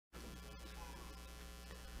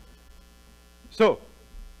So,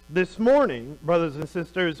 this morning, brothers and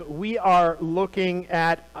sisters, we are looking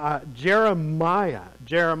at Jeremiah.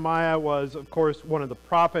 Jeremiah was, of course, one of the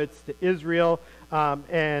prophets to Israel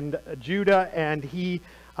and Judah, and he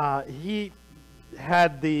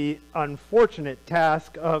had the unfortunate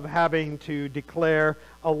task of having to declare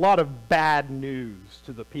a lot of bad news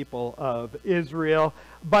to the people of Israel,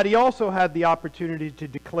 but he also had the opportunity to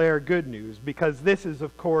declare good news, because this is,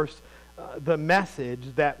 of course, the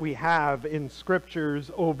message that we have in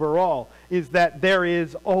Scriptures overall, is that there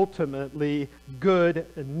is ultimately good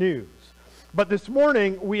news. But this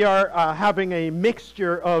morning we are having a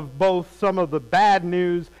mixture of both some of the bad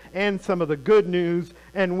news and some of the good news,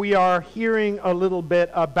 and we are hearing a little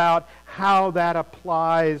bit about how that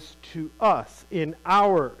applies to us in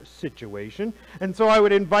our situation. And so I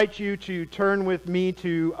would invite you to turn with me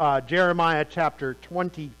to Jeremiah chapter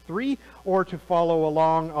 23, or to follow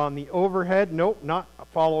along on the overhead. Nope, not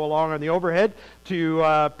follow along on the overhead.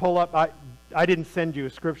 To pull up. I didn't send you a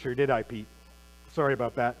scripture, did I, Pete? Sorry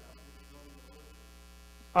about that.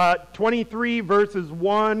 23 verses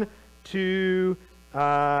 1 to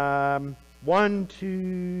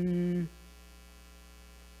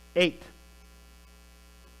 8.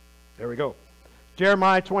 There we go.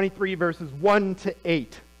 Jeremiah 23 verses 1 to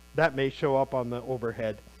 8. That may show up on the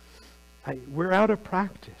overhead. We're out of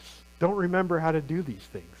practice. Don't remember how to do these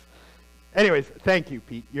things. Anyways, thank you,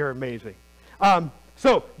 Pete. You're amazing.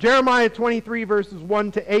 So, Jeremiah 23 verses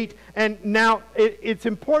 1 to 8. And now, it's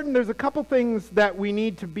important. There's a couple things that we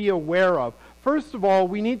need to be aware of. First of all,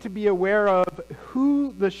 we need to be aware of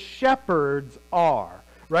who the shepherds are.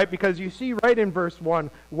 Right? Because you see right in verse 1,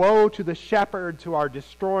 woe to the shepherds who are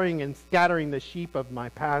destroying and scattering the sheep of my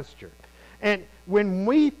pasture. And when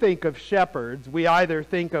we think of shepherds, we either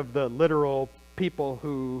think of the literal people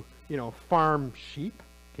who, farm sheep.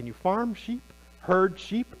 Can you farm sheep? Herd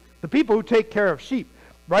sheep? The people who take care of sheep,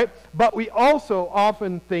 right? But we also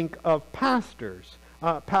often think of pastors.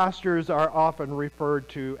 Pastors are often referred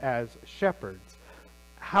to as shepherds.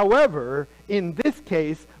 However, in this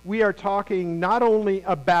case, we are talking not only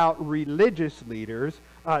about religious leaders.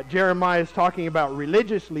 Jeremiah is talking about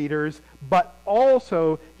religious leaders, but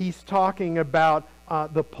also he's talking about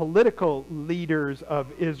the political leaders of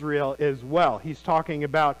Israel as well. He's talking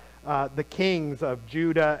about the kings of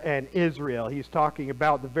Judah and Israel. He's talking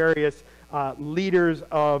about the various leaders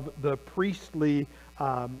of the priestly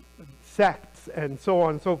sects and so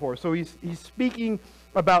on and so forth. So he's speaking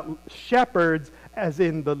about shepherds as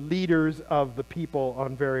in the leaders of the people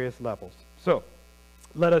on various levels. So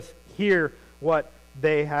let us hear what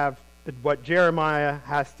Jeremiah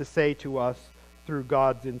has to say to us through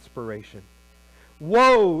God's inspiration.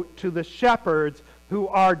 Woe to the shepherds who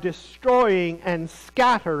are destroying and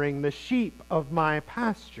scattering the sheep of my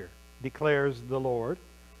pasture, declares the Lord.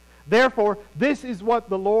 Therefore, this is what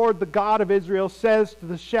the Lord, the God of Israel, says to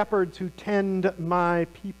the shepherds who tend my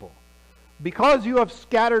people. Because you have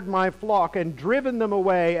scattered my flock and driven them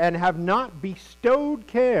away and have not bestowed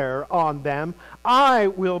care on them, I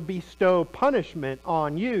will bestow punishment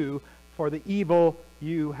on you for the evil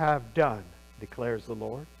you have done, declares the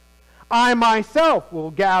Lord. I myself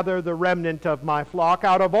will gather the remnant of my flock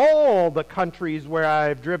out of all the countries where I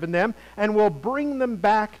have driven them, and will bring them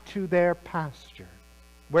back to their pasture,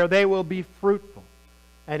 where they will be fruitful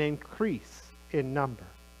and increase in number.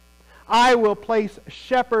 I will place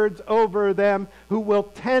shepherds over them who will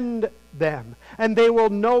tend them, and they will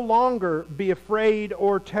no longer be afraid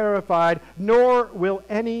or terrified, nor will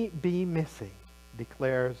any be missing,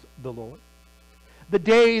 declares the Lord. The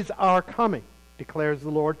days are coming, declares the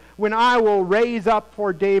Lord, when I will raise up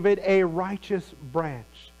for David a righteous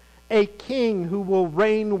branch, a king who will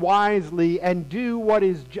reign wisely and do what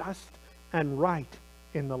is just and right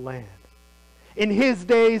in the land. In his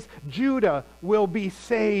days, Judah will be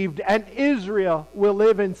saved, and Israel will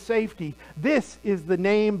live in safety. This is the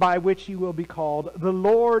name by which he will be called, the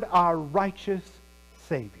Lord our righteous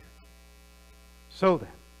Savior. So then,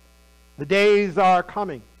 the days are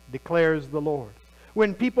coming, declares the Lord,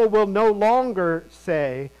 when people will no longer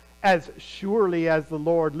say, as surely as the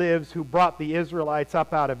Lord lives who brought the Israelites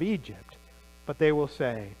up out of Egypt, but they will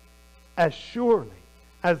say, as surely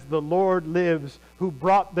as the Lord lives, who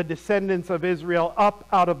brought the descendants of Israel up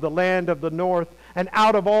out of the land of the north and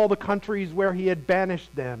out of all the countries where he had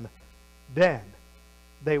banished them, then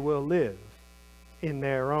they will live in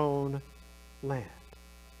their own land.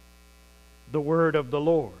 The word of the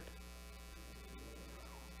Lord.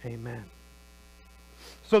 Amen.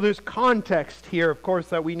 So there's context here, of course,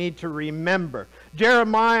 that we need to remember.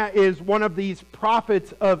 Jeremiah is one of these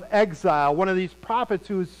prophets of exile, one of these prophets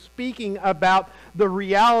who is speaking about the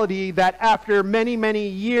reality that after many, many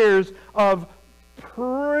years of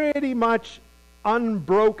pretty much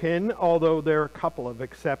unbroken, although there are a couple of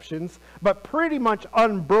exceptions, but pretty much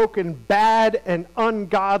unbroken bad and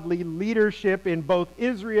ungodly leadership in both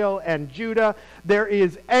Israel and Judah. There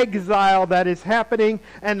is exile that is happening,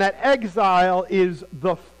 and that exile is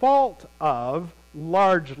the fault of,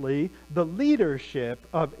 largely, the leadership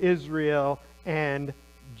of Israel and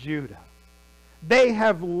Judah. They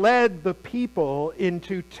have led the people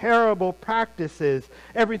into terrible practices,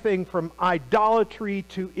 everything from idolatry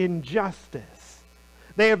to injustice.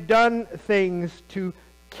 They have done things to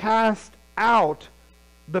cast out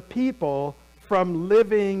the people from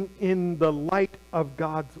living in the light of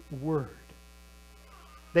God's Word.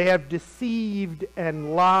 They have deceived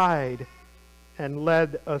and lied and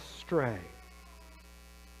led astray.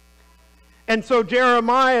 And so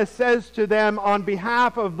Jeremiah says to them on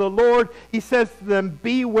behalf of the Lord, he says to them,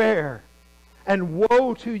 beware and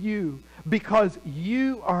woe to you, because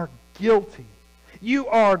you are guilty. You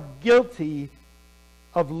are guilty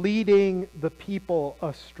of leading the people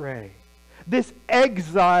astray. This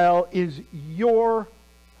exile is your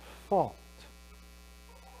fault.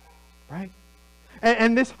 Right?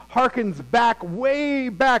 And this harkens back, way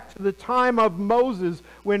back to the time of Moses,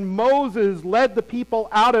 when Moses led the people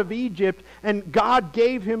out of Egypt, and God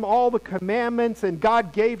gave him all the commandments, and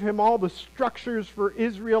God gave him all the structures for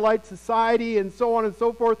Israelite society, and so on and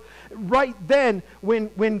so forth. Right then,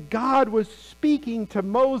 when God was speaking to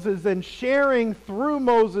Moses and sharing through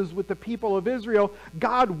Moses with the people of Israel,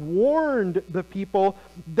 God warned the people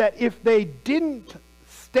that if they didn't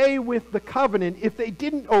stay with the covenant, if they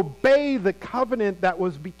didn't obey the covenant that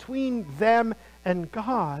was between them and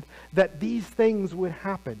God, that these things would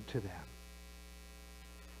happen to them.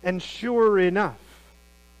 And sure enough,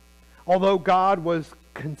 although God was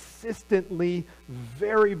consistently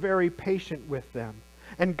very, very patient with them,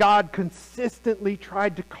 and God consistently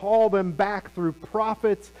tried to call them back through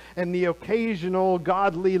prophets and the occasional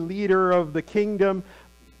godly leader of the kingdom,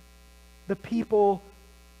 the people,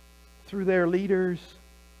 through their leaders,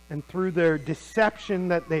 and through their deception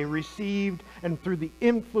that they received, and through the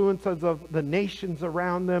influences of the nations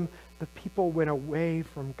around them, the people went away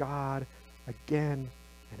from God again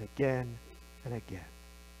and again and again.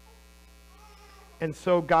 And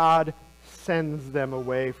so God sends them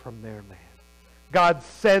away from their land. God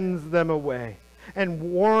sends them away and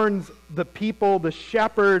warns the people, the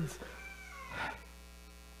shepherds,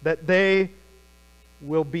 that they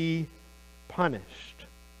will be punished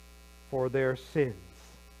for their sins,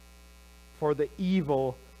 for the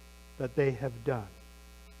evil that they have done.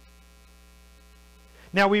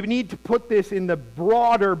 Now we need to put this in the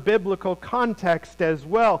broader biblical context as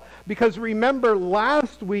well, because remember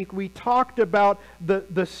last week we talked about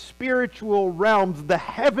the spiritual realms, the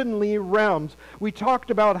heavenly realms. We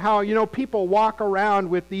talked about how, people walk around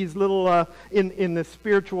with these little, in the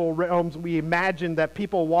spiritual realms, we imagine that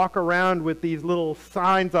people walk around with these little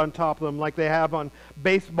signs on top of them like they have on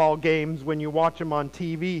baseball games when you watch them on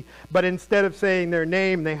TV. But instead of saying their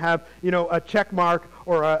name, they have, a check mark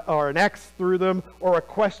or an X through them, or a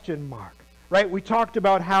question mark, right? We talked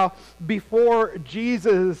about how before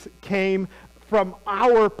Jesus came, from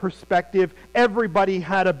our perspective, everybody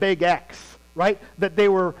had a big X, right? That they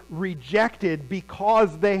were rejected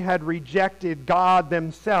because they had rejected God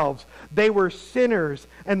themselves. They were sinners,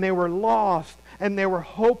 and they were lost, and they were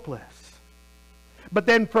hopeless. But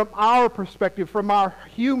then from our perspective, from our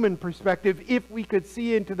human perspective, if we could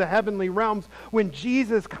see into the heavenly realms, when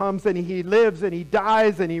Jesus comes and he lives and he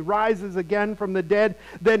dies and he rises again from the dead,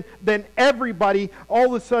 then everybody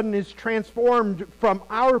all of a sudden is transformed from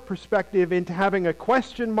our perspective into having a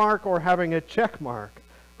question mark or having a check mark,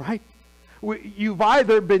 right? You've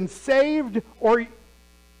either been saved or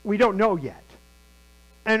we don't know yet.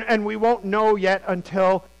 And we won't know yet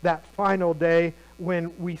until that final day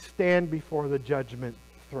when we stand before the judgment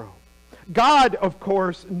throne. God, of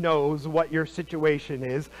course, knows what your situation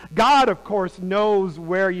is. God, of course, knows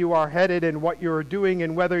where you are headed and what you are doing,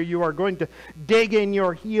 and whether you are going to dig in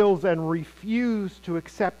your heels and refuse to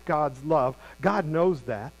accept God's love. God knows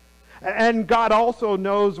that. And God also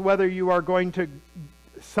knows whether you are going to,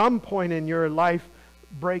 some point in your life,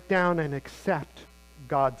 break down and accept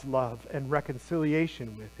God's love and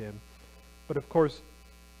reconciliation with Him. But of course,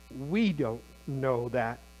 we don't know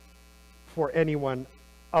that for anyone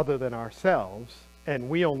other than ourselves, and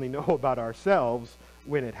we only know about ourselves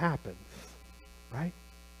when it happens, right?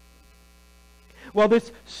 Well,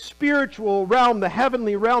 this spiritual realm, the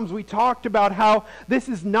heavenly realms, we talked about how this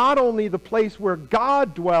is not only the place where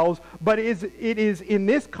God dwells, but it is in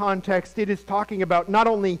this context, it is talking about not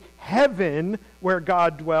only heaven where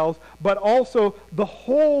God dwells, but also the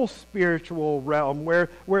whole spiritual realm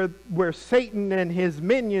where Satan and his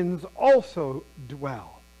minions also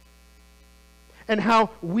dwell. And how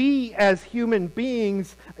we as human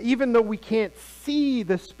beings, even though we can't see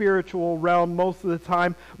the spiritual realm most of the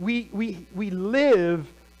time, we live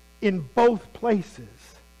in both places.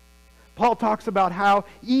 Paul talks about how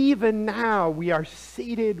even now we are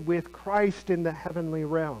seated with Christ in the heavenly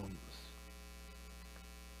realms.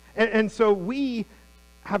 And so we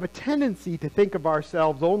have a tendency to think of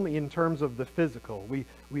ourselves only in terms of the physical. We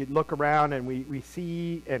look around and we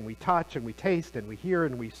see and we touch and we taste and we hear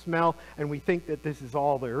and we smell and we think that this is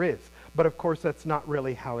all there is. But of course that's not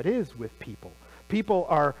really how it is with people. People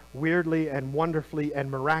are weirdly and wonderfully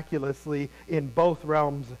and miraculously in both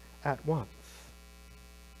realms at once.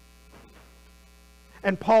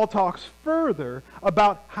 And Paul talks further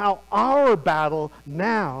about how our battle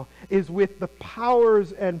now is with the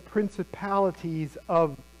powers and principalities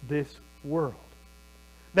of this world.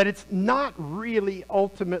 That it's not really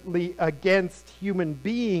ultimately against human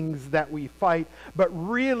beings that we fight, but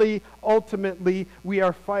really ultimately we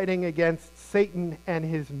are fighting against Satan and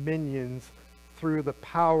his minions through the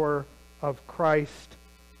power of Christ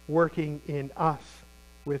working in us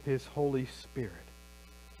with his Holy Spirit.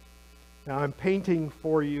 Now, I'm painting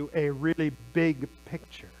for you a really big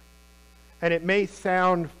picture. And it may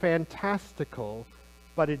sound fantastical,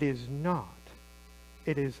 but it is not.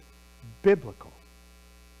 It is biblical.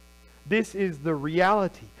 This is the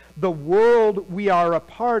reality. The world we are a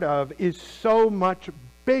part of is so much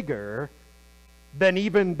bigger than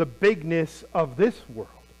even the bigness of this world.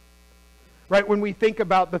 Right? When we think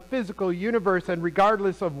about the physical universe, and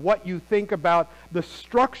regardless of what you think about the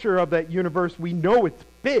structure of that universe, we know it's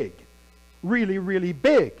big. Really, really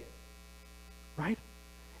big, right?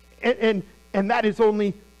 And that is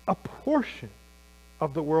only a portion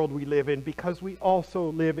of the world we live in, because we also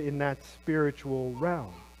live in that spiritual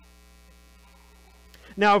realm.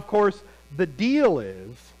 Now, of course, the deal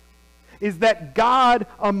is that God,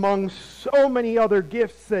 among so many other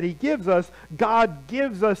gifts that he gives us, God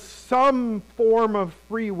gives us some form of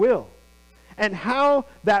free will. And how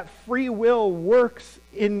that free will works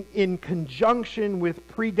in conjunction with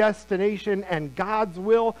predestination and God's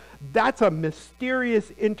will, that's a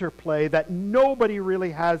mysterious interplay that nobody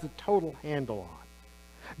really has a total handle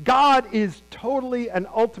on. God is totally and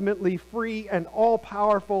ultimately free and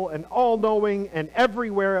all-powerful and all-knowing and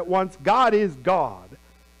everywhere at once. God is God.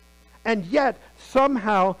 And yet,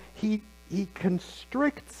 somehow, he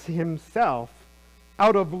constricts himself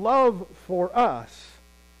out of love for us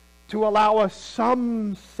to allow us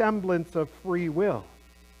some semblance of free will,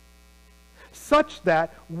 such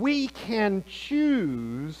that we can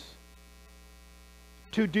choose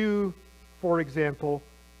to do, for example,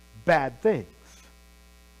 bad things.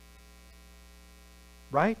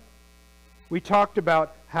 Right? We talked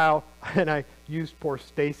about how, and I used poor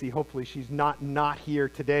Stacy. Hopefully she's not here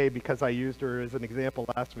today because I used her as an example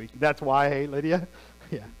last week. That's why, hey, Lydia?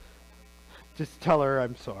 Yeah. Just tell her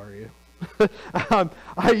I'm sorry.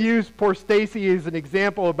 I used poor Stacy as an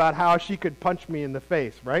example about how she could punch me in the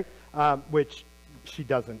face, right? Which she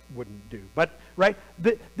wouldn't do. But, right,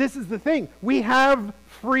 this is the thing. We have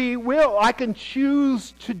free will. I can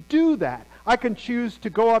choose to do that. I can choose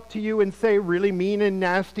to go up to you and say really mean and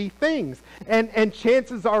nasty things. And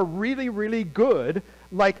chances are really, really good,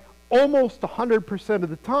 like almost 100% of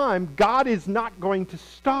the time, God is not going to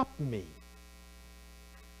stop me.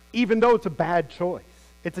 Even though it's a bad choice.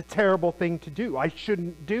 It's a terrible thing to do. I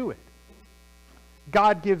shouldn't do it.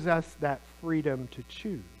 God gives us that freedom to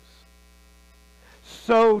choose.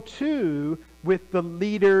 So too with the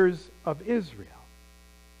leaders of Israel.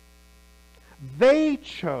 They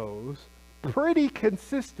chose pretty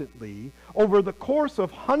consistently over the course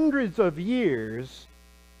of hundreds of years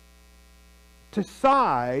to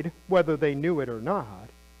side, whether they knew it or not,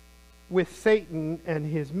 with Satan and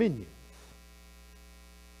his minions.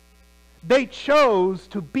 They chose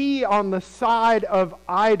to be on the side of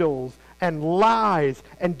idols and lies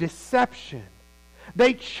and deception.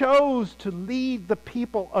 They chose to lead the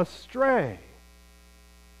people astray.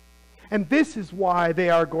 And this is why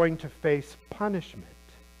they are going to face punishment.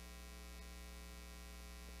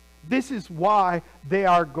 This is why they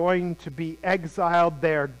are going to be exiled.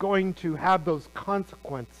 They are going to have those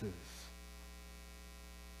consequences.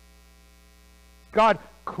 God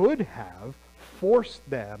could have forced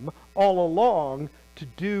them all along to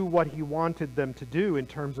do what he wanted them to do in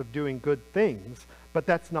terms of doing good things, but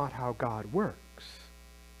that's not how God works.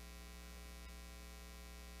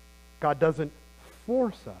 God doesn't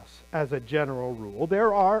force us as a general rule.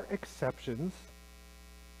 There are exceptions,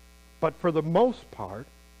 but for the most part,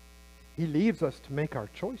 he leaves us to make our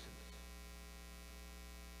choices.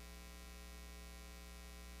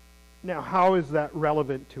 Now, how is that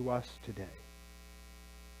relevant to us today?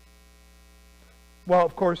 Well,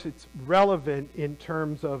 of course, it's relevant in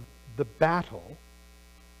terms of the battle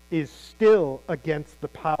is still against the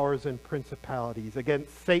powers and principalities,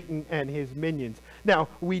 against Satan and his minions. Now,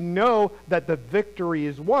 we know that the victory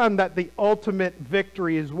is won, that the ultimate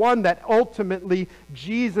victory is won, that ultimately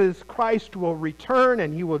Jesus Christ will return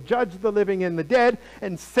and he will judge the living and the dead,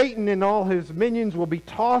 and Satan and all his minions will be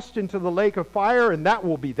tossed into the lake of fire, and that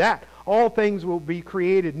will be that. All things will be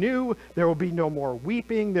created new. There will be no more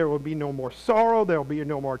weeping. There will be no more sorrow. There will be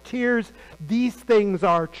no more tears. These things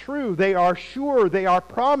are true. They are sure. They are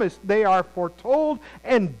promised. They are foretold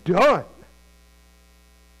and done.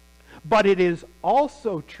 But it is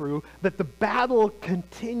also true that the battle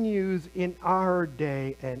continues in our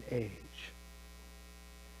day and age.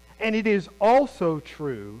 And it is also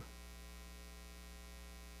true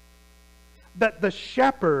that the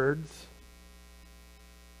shepherds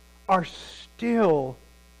are still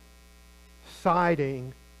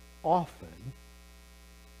siding often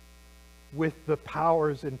with the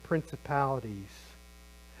powers and principalities.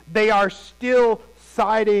 They are still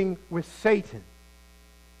siding with Satan.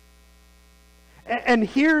 And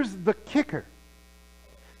here's the kicker.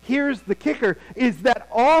 Here's the kicker, is that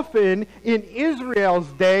often in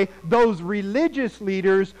Israel's day, those religious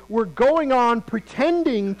leaders were going on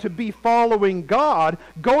pretending to be following God,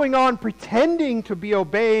 going on pretending to be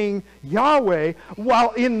obeying Yahweh, while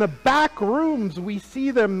in the back rooms we see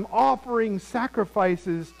them offering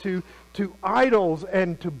sacrifices to idols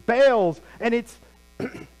and to Baals. And it's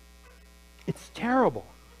terrible,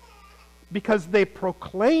 because they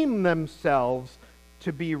themselves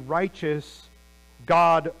to be righteous,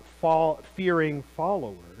 God-fearing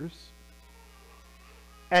followers,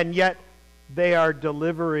 and yet they are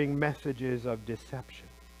delivering messages of deception.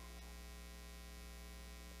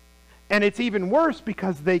 And it's even worse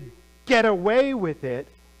because they get away with it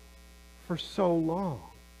for so long.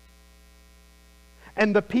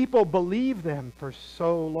 And the people believe them for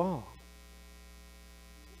so long.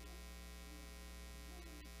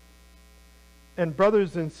 And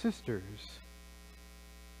brothers and sisters,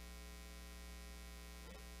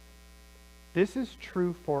 this is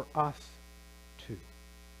true for us too.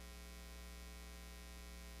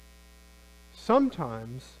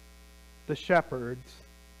 Sometimes the shepherds,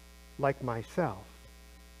 like myself,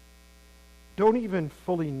 don't even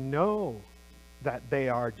fully know that they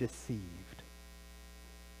are deceived.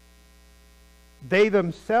 They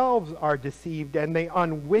themselves are deceived, and they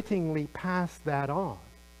unwittingly pass that on.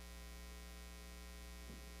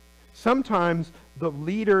 Sometimes the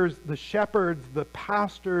leaders, the shepherds, the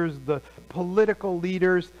pastors, the political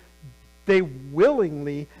leaders, they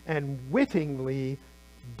willingly and wittingly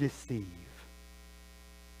deceive,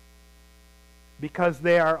 because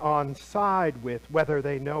they are on side with, whether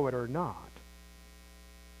they know it or not,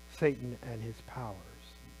 Satan and his powers.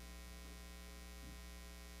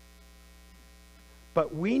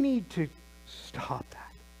 But we need to stop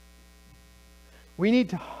that. We need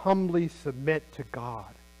to humbly submit to God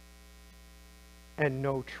and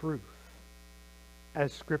know truth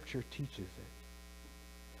as Scripture teaches it.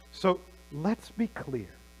 So let's be clear.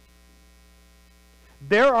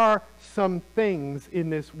 There are some things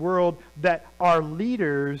in this world that our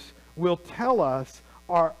leaders will tell us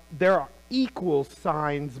there are equal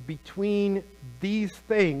signs between these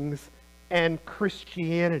things and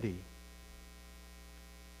Christianity.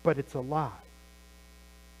 But it's a lie.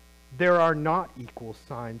 There are not equal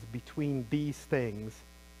signs between these things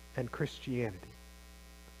and Christianity.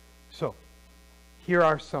 So, here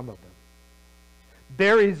are some of them.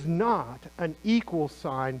 There is not an equal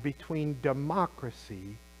sign between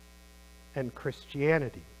democracy and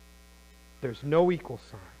Christianity. There's no equal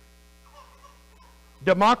sign.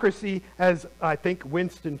 Democracy, as I think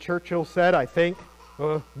Winston Churchill said,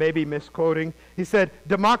 maybe misquoting, he said,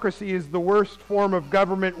 democracy is the worst form of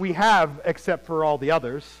government we have except for all the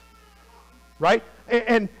others. Right?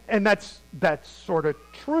 And that's sort of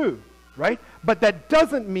true. Right? But that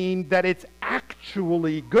doesn't mean that it's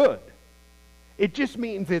actually good. It just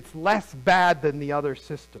means it's less bad than the other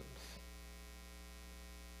systems.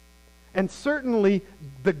 And certainly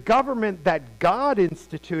the government that God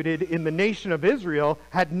instituted in the nation of Israel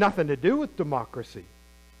had nothing to do with democracy.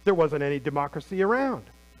 There wasn't any democracy around.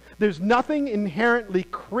 There's nothing inherently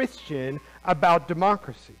Christian about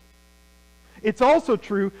democracy. It's also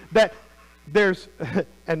true that there's,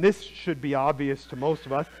 and this should be obvious to most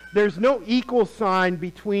of us, there's no equal sign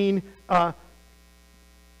between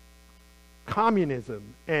communism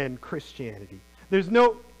and Christianity. There's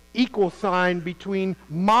no equal sign between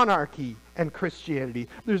monarchy and Christianity.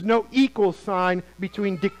 There's no equal sign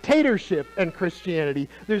between dictatorship and Christianity.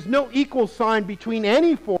 There's no equal sign between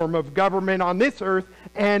any form of government on this earth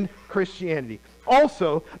and Christianity.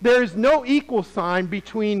 Also, there is no equal sign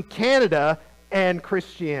between Canada and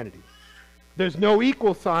Christianity. There's no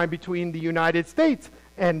equal sign between the United States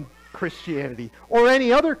and Christianity or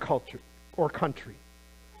any other culture or country.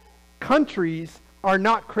 Countries are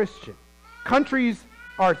not Christian. Countries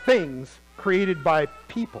are things created by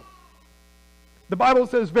people. The Bible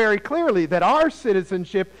says very clearly that our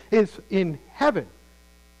citizenship is in heaven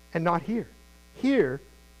and not here. Here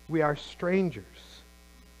we are strangers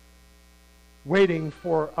waiting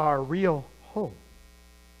for our real home.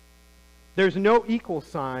 There's no equal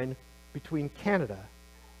sign between Canada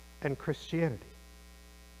and Christianity.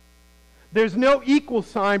 There's no equal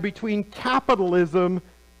sign between capitalism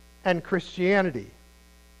and Christianity.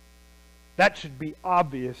 That should be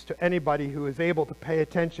obvious to anybody who is able to pay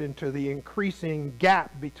attention to the increasing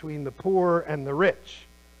gap between the poor and the rich.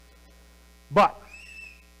 But,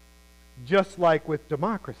 just like with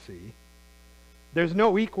democracy, there's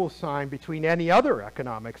no equal sign between any other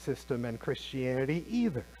economic system and Christianity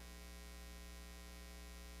either.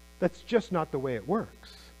 That's just not the way it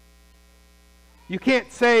works. You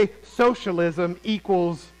can't say socialism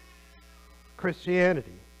equals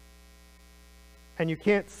Christianity. And you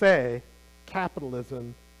can't say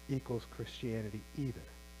capitalism equals Christianity either.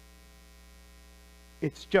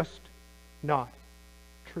 It's just not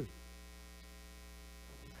true.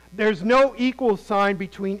 There's no equal sign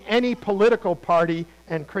between any political party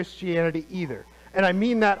and Christianity either. And I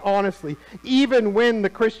mean that honestly. Even when the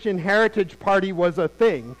Christian Heritage Party was a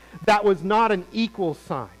thing, that was not an equal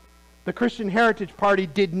sign. The Christian Heritage Party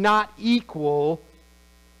did not equal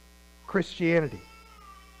Christianity.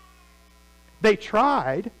 They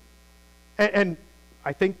tried, and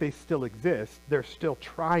I think they still exist. They're still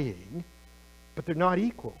trying, but they're not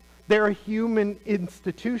equal. They're a human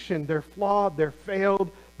institution. They're flawed. They're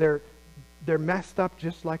failed. They're messed up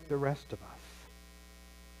just like the rest of us.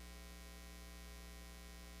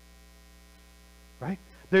 Right?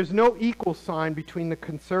 There's no equal sign between the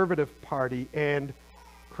Conservative Party and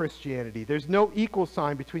Christianity. There's no equal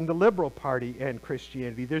sign between the Liberal Party and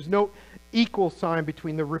Christianity. There's no equal sign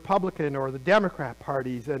between the Republican or the Democrat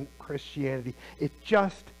parties and Christianity. It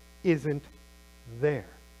just isn't there.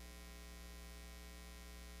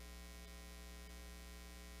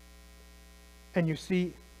 And you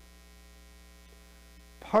see,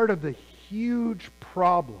 part of the huge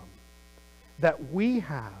problem that we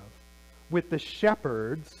have with the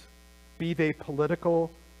shepherds, be they political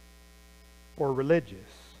or religious,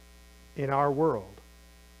 in our world,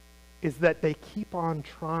 is that they keep on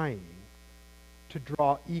trying to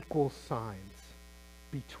draw equal signs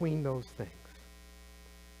between those things.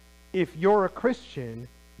 If you're a Christian,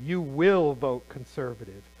 you will vote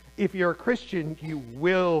conservative. If you're a Christian, you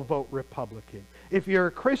will vote Republican. If you're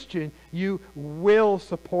a Christian, you will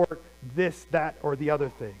support this, that, or the other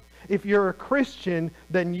thing. If you're a Christian,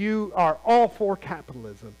 then you are all for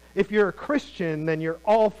capitalism. If you're a Christian, then you're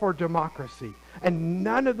all for democracy. And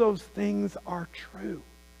none of those things are true.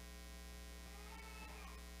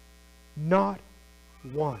 Not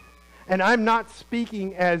one. And I'm not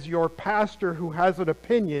speaking as your pastor who has an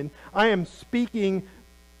opinion. I am speaking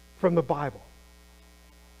from the Bible.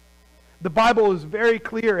 The Bible is very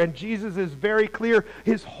clear, and Jesus is very clear.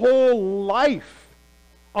 His whole life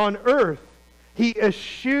on earth, he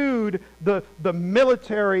eschewed the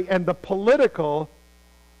military and the political,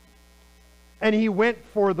 and he went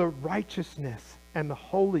for the righteousness and the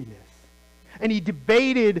holiness. And he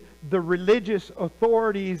debated the religious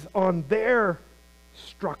authorities on their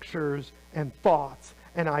structures and thoughts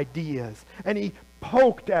and ideas. And he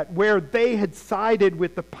poked at where they had sided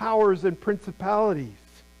with the powers and principalities.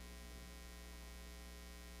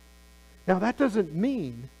 Now, that doesn't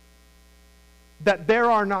mean that there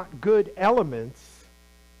are not good elements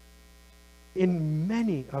in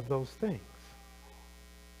many of those things.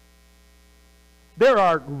 There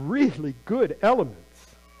are really good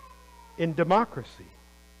elements in democracy.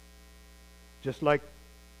 Just like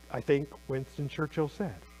I think Winston Churchill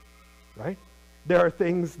said, right? There are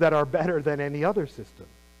things that are better than any other system.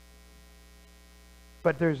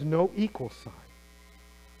 But there's no equal sign.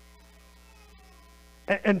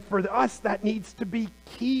 And for us, that needs to be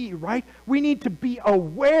key, right? We need to be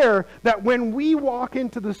aware that when we walk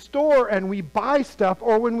into the store and we buy stuff,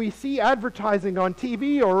 or when we see advertising on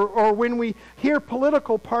TV, or when we hear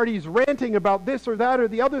political parties ranting about this or that or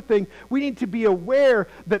the other thing, we need to be aware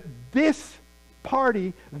that this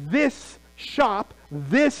party, this shop,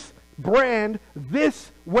 this brand,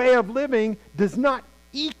 this way of living does not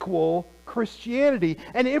equal Christianity.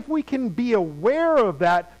 And if we can be aware of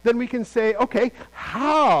that, then we can say, okay,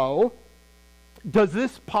 how does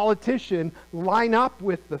this politician line up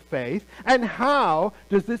with the faith? And how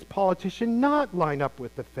does this politician not line up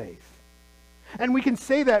with the faith? And we can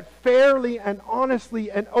say that fairly and honestly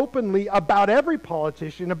and openly about every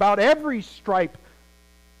politician, about every stripe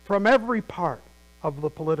from every part of the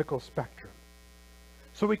political spectrum.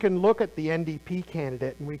 So we can look at the NDP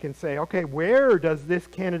candidate and we can say, okay, where does this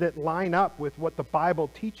candidate line up with what the Bible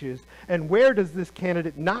teaches, and where does this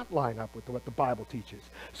candidate not line up with what the Bible teaches?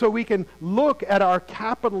 So we can look at our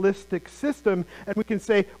capitalistic system and we can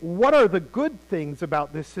say, what are the good things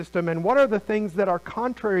about this system, and what are the things that are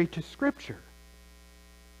contrary to Scripture?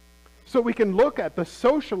 So we can look at the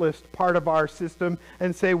socialist part of our system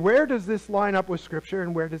and say, where does this line up with Scripture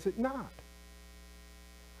and where does it not?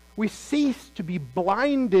 We cease to be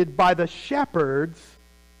blinded by the shepherds,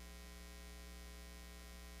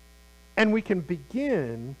 and we can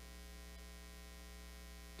begin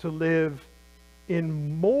to live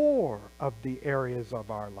in more of the areas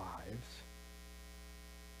of our lives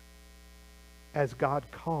as God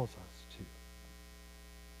calls us to.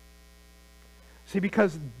 See,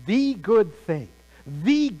 because the good thing,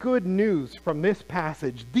 the good news from this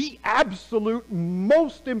passage, the absolute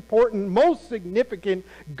most important, most significant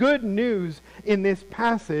good news in this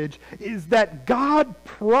passage is that God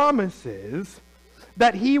promises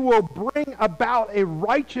that He will bring about a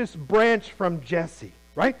righteous branch from Jesse.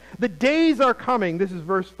 Right? The days are coming, this is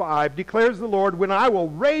verse 5, declares the Lord, when I will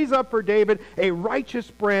raise up for David a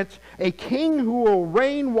righteous branch, a king who will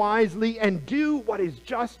reign wisely and do what is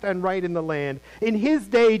just and right in the land. In his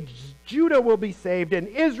day, Judah will be saved and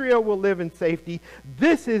Israel will live in safety.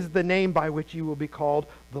 This is the name by which you will be called,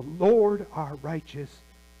 the Lord our righteous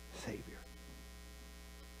Savior.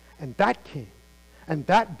 And that king and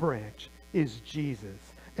that branch is Jesus,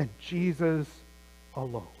 and Jesus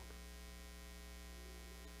alone.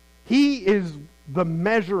 He is the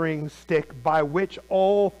measuring stick by which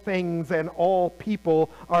all things and all people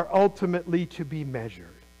are ultimately to be measured.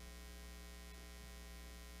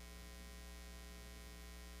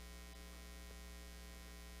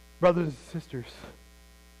 Brothers and sisters,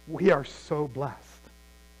 we are so blessed.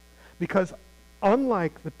 Because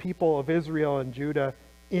unlike the people of Israel and Judah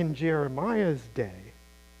in Jeremiah's day,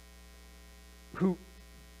 who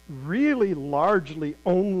really largely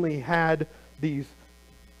only had these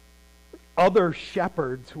other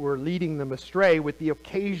shepherds who were leading them astray, with the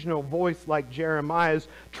occasional voice like Jeremiah's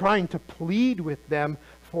trying to plead with them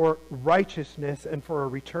for righteousness and for a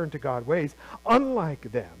return to God's ways,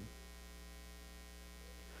 unlike them,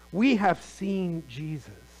 we have seen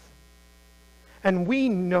Jesus, and we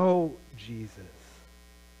know Jesus,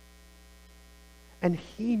 and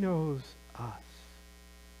He knows us.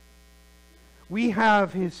 We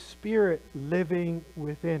have His Spirit living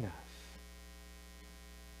within us.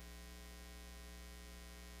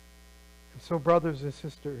 And so, brothers and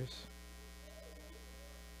sisters,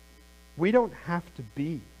 we don't have to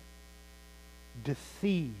be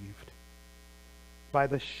deceived by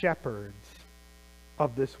the shepherds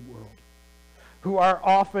of this world, who are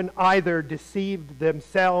often either deceived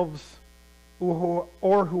themselves or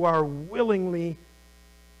who are willingly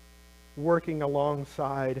working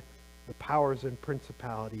alongside the powers and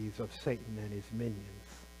principalities of Satan and his minions.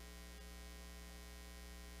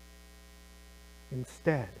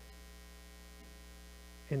 Instead,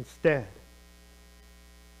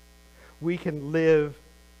 we can live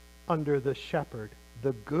under the shepherd,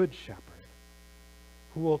 the good shepherd,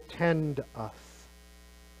 who will tend us,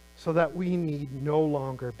 so that we need no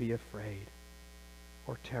longer be afraid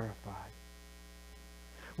or terrified.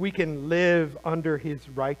 We can live under His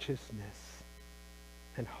righteousness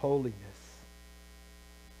and holiness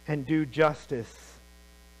and do justice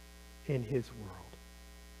in His world.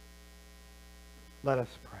 Let us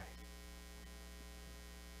pray.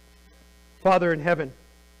 Father in heaven,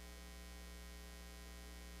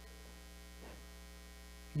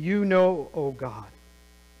 You know, O God,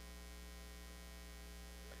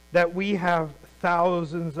 that we have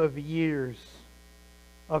thousands of years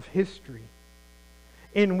of history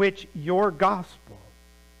in which Your gospel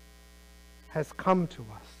has come to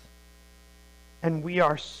us. And we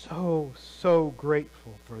are so, so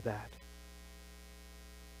grateful for that.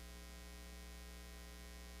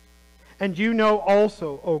 And you know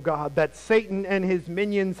also, O God, that Satan and his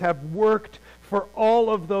minions have worked for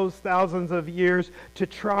all of those thousands of years to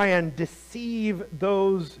try and deceive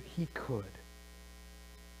those he could.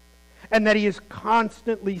 And that he has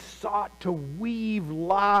constantly sought to weave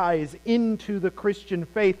lies into the Christian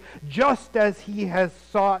faith, just as he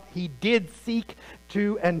did seek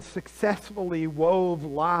to and successfully wove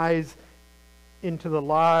lies into the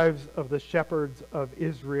lives of the shepherds of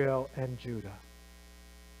Israel and Judah.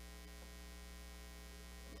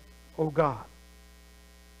 O God,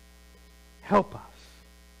 help us.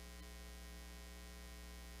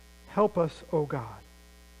 Help us, O God,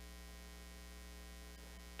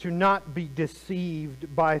 to not be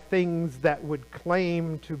deceived by things that would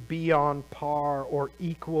claim to be on par or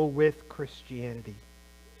equal with Christianity.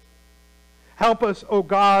 Help us, O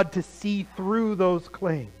God, to see through those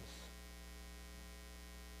claims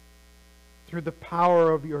through the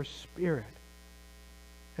power of your Spirit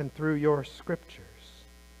and through your Scriptures.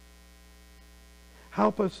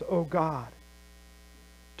 Help us, O God,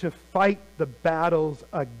 to fight the battles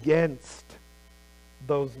against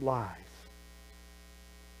those lies.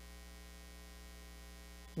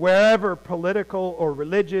 Wherever political or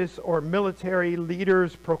religious or military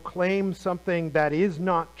leaders proclaim something that is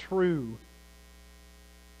not true,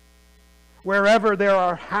 wherever there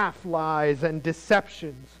are half-lies and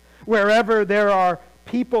deceptions, wherever there are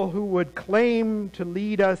people who would claim to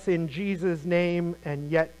lead us in Jesus' name and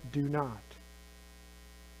yet do not,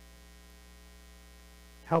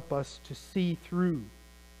 help us to see through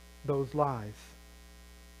those lies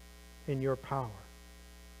in your power.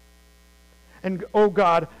 And, oh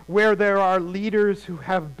God, where there are leaders who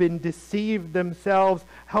have been deceived themselves,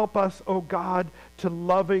 help us, oh God, to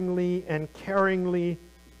lovingly and caringly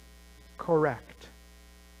correct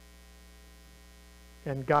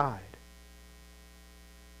and guide.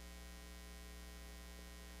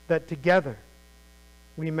 That together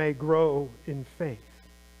we may grow in faith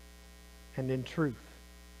and in truth.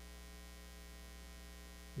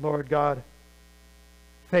 Lord God,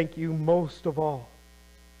 thank you most of all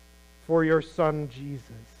for your Son, Jesus.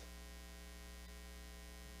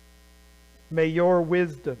 May your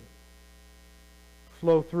wisdom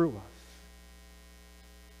flow through us,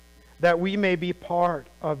 that we may be part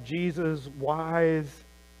of Jesus' wise,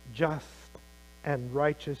 just, and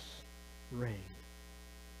righteous reign.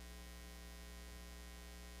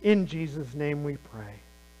 In Jesus' name we pray,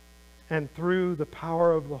 and through the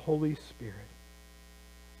power of the Holy Spirit.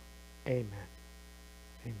 Amen.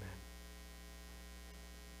 Amen.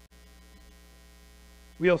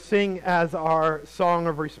 We'll sing as our song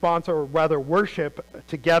of response, or rather worship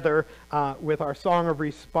together with our song of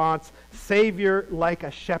response, Savior, like a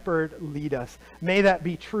shepherd, lead us. May that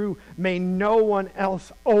be true. May no one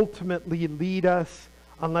else ultimately lead us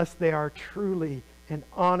unless they are truly and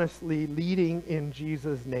honestly leading in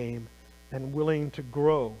Jesus' name and willing to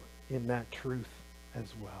grow in that truth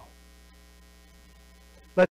as well.